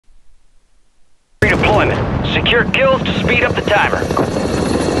deployment. Secure kills to speed up the timer.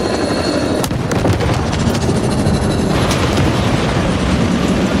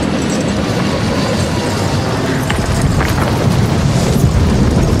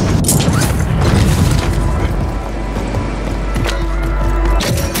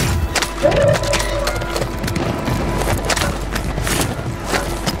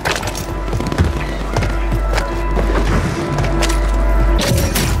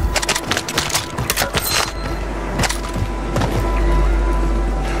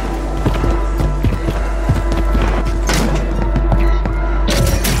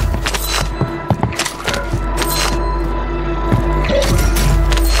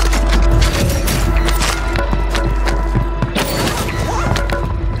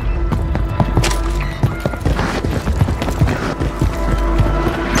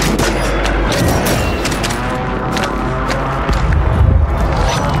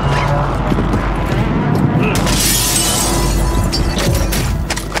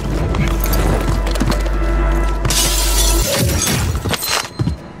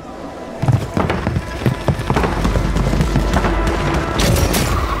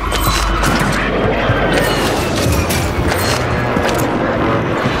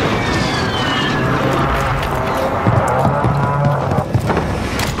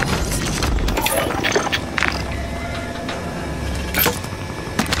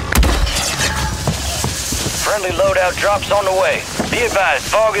 Friendly loadout drops on the way. Be advised,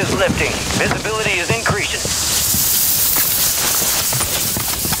 fog is lifting. Visibility is increasing.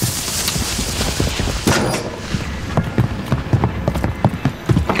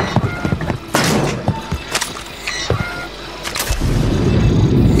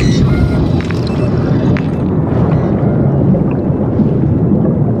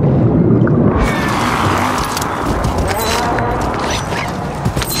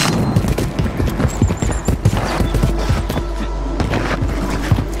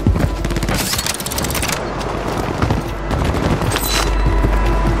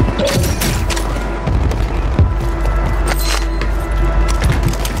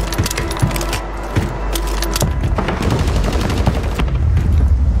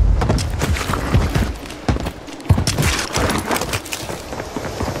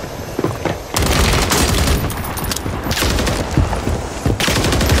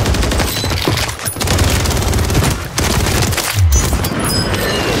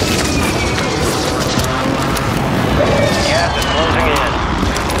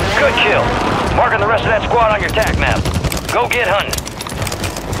 Marking the rest of that squad on your TAC map. Go get hunting.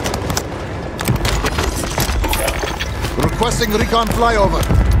 Requesting recon flyover.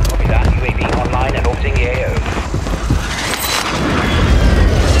 Copy that. UAV online and orbiting the AO.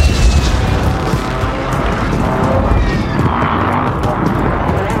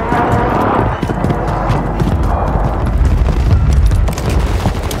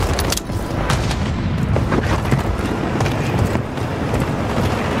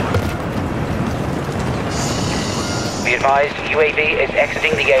 Be advised, UAV is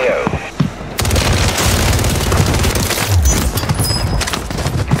exiting the AO.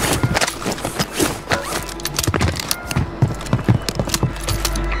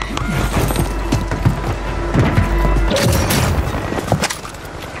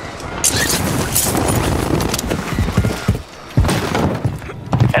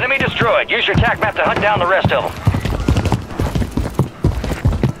 Enemy destroyed. Use your TAC map to hunt down the rest of them.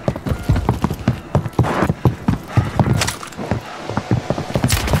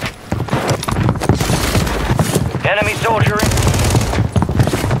 Enemy soldier in.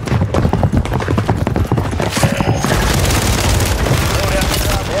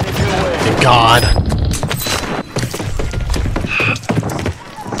 God.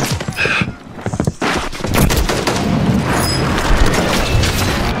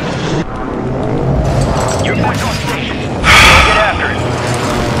 You're back on station. Get after it.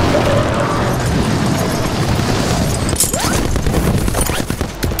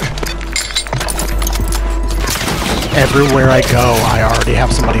 Everywhere I go, I already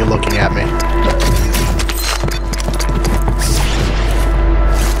have somebody looking at me.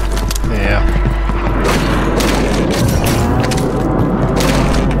 Yeah.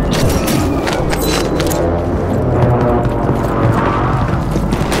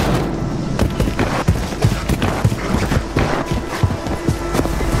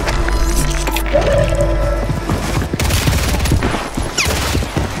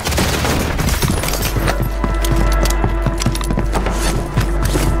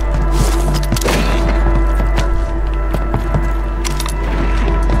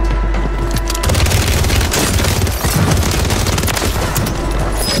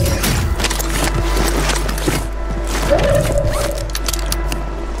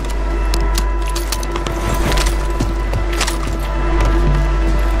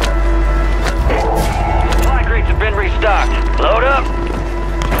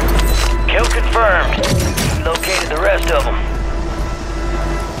 confirmed. We located the rest of them.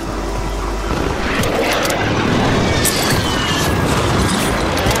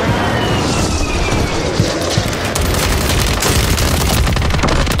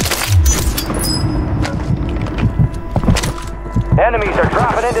 Enemies are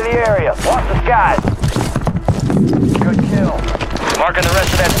dropping into the area. Watch the skies. Good kill. Marking the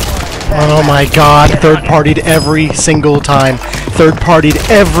rest of that. Oh my god, third-partied every single time. Third-partied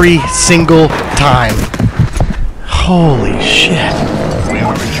every single time. Holy shit. We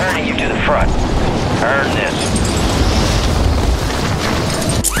are returning you to the front. Earn this.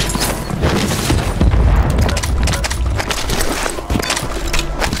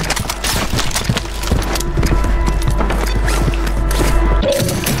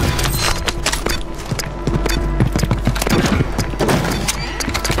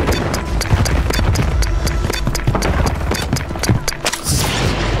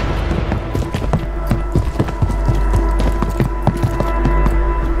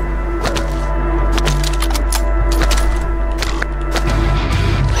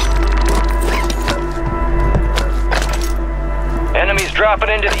 Dropping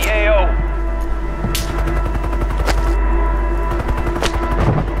into the AO.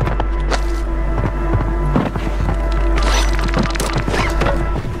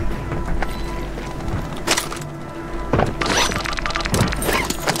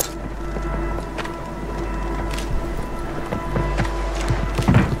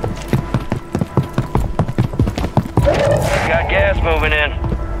 Got gas moving in.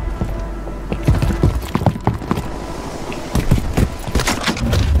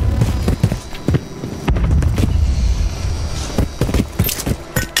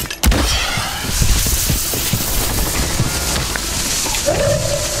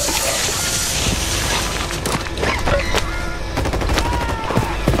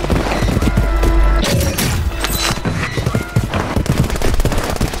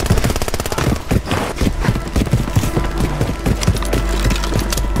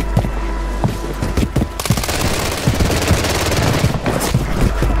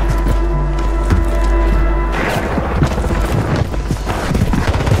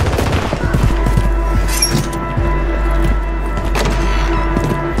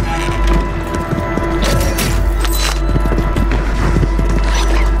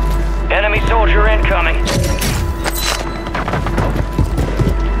 Soldier incoming.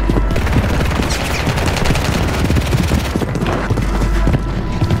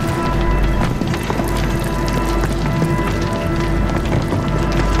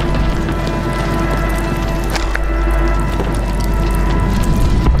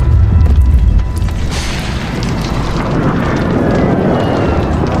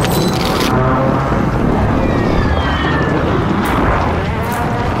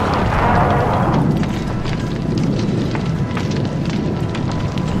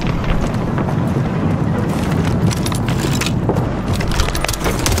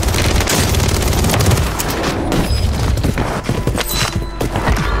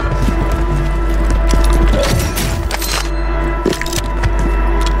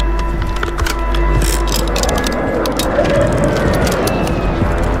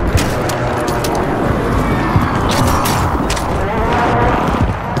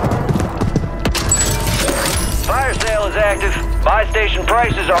 Buy station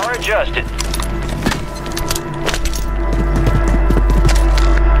prices are adjusted.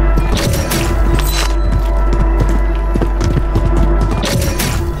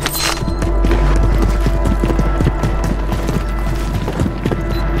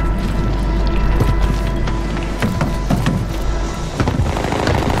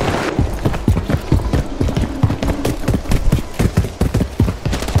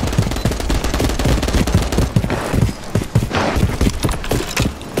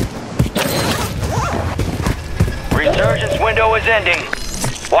 Resurgence window is ending.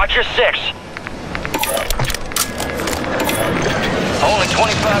 Watch your 6. Only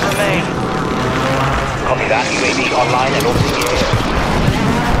 25 remain. Copy that. UAV online and orbiting the area.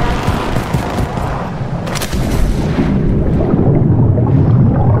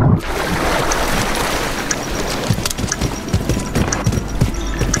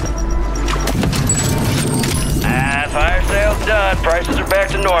 Fire sales done. Prices are back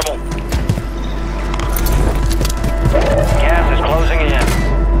to normal. Gas is closing in.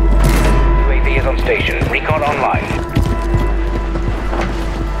 UAV is on station. Recon online.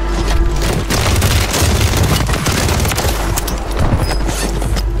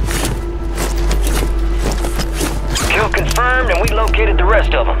 Kill confirmed, and we located the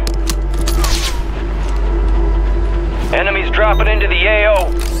rest of them. Enemies dropping into the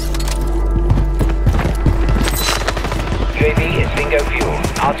AO. UAV is bingo fuel.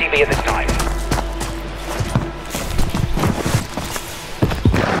 RTB at this time.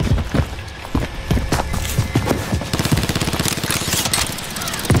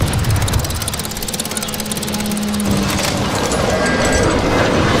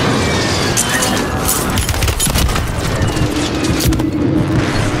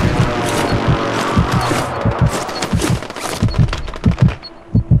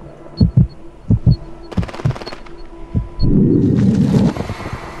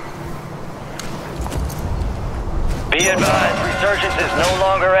 Be advised, Resurgence is no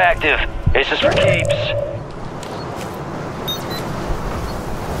longer active. This is for keeps.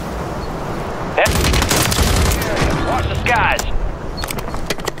 Watch the skies.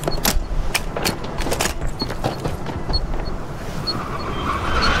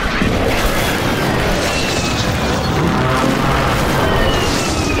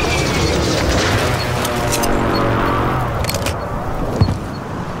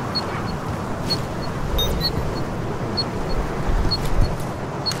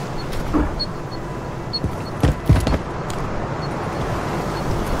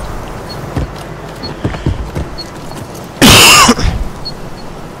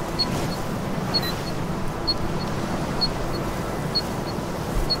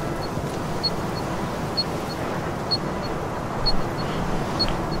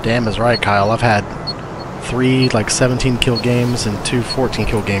 Damn is right, Kyle. I've had 3 like 17 kill games and 2 14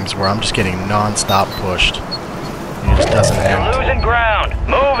 kill games where I'm just getting non-stop pushed. It just doesn't You're end. losing ground.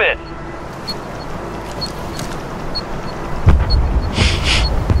 Move it.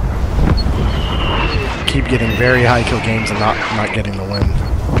 Keep getting very high kill games and not getting the win.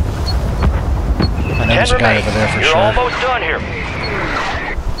 I know there's a guy over there for You're sure. almost done here.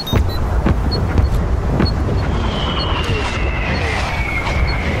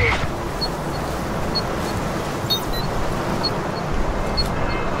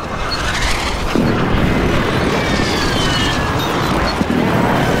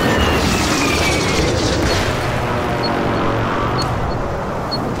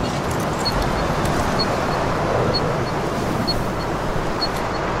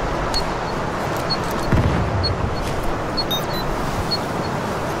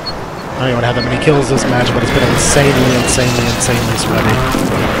 I don't even have that many kills this match, but it's been insanely sweaty.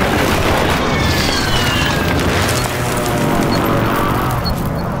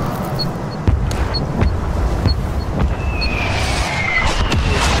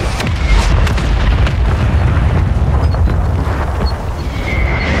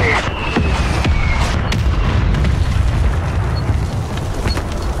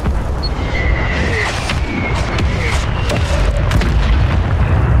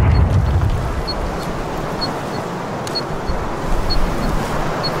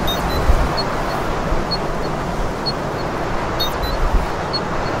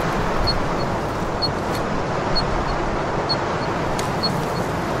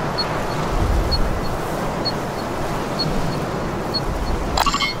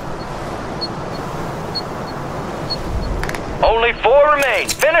 Only 4 remain.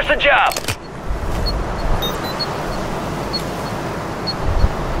 Finish the job.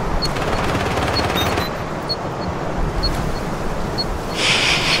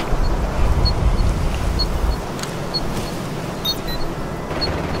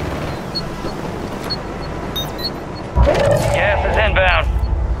 Gas is inbound.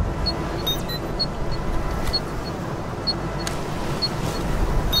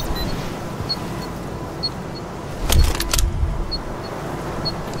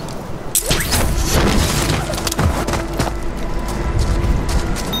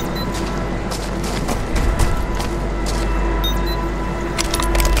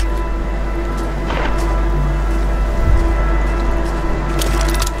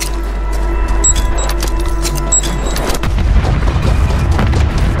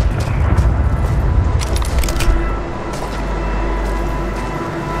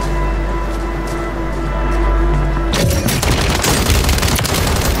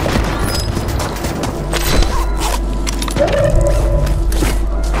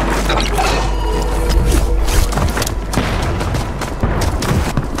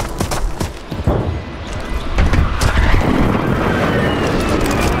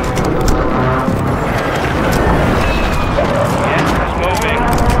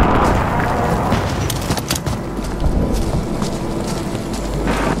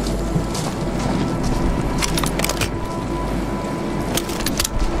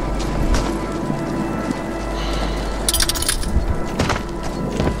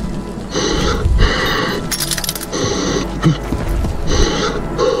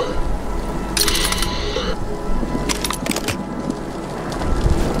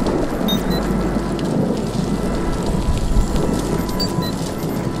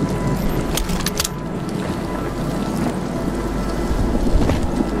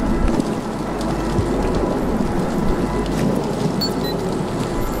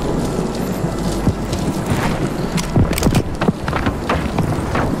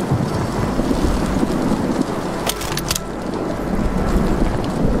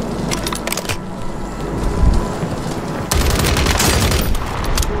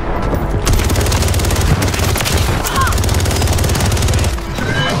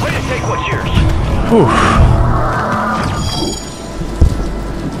 Whew.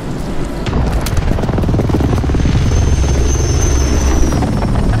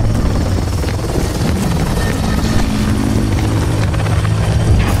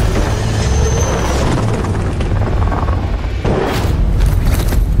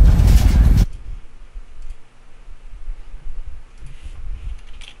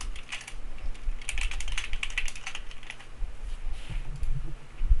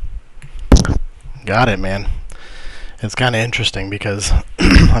 Got it, man. It's kind of interesting because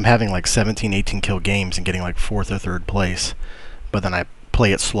I'm having like 17, 18 kill games and getting like 4th or 3rd place, but then I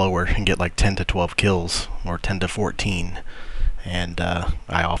play it slower and get like 10 to 12 kills or 10 to 14, and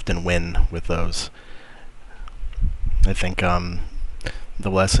I often win with those. I think the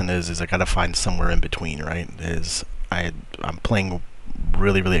lesson is I gotta find somewhere in between, right? I'm playing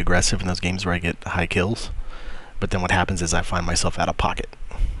really aggressive in those games where I get high kills, but then what happens is I find myself out of pocket,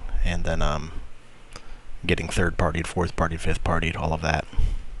 and then getting 3rd partied, 4th partied, 5th partied, all of that.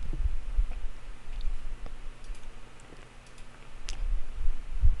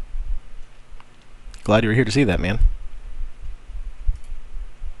 Glad you were here to see that, man.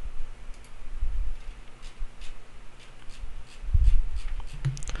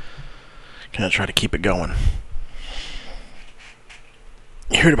 Gonna try to keep it going.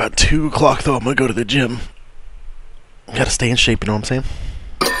 Here at about 2 o'clock though, I'm gonna go to the gym. Gotta stay in shape, you know what I'm saying?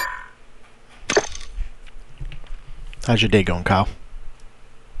 How's your day going, Kyle?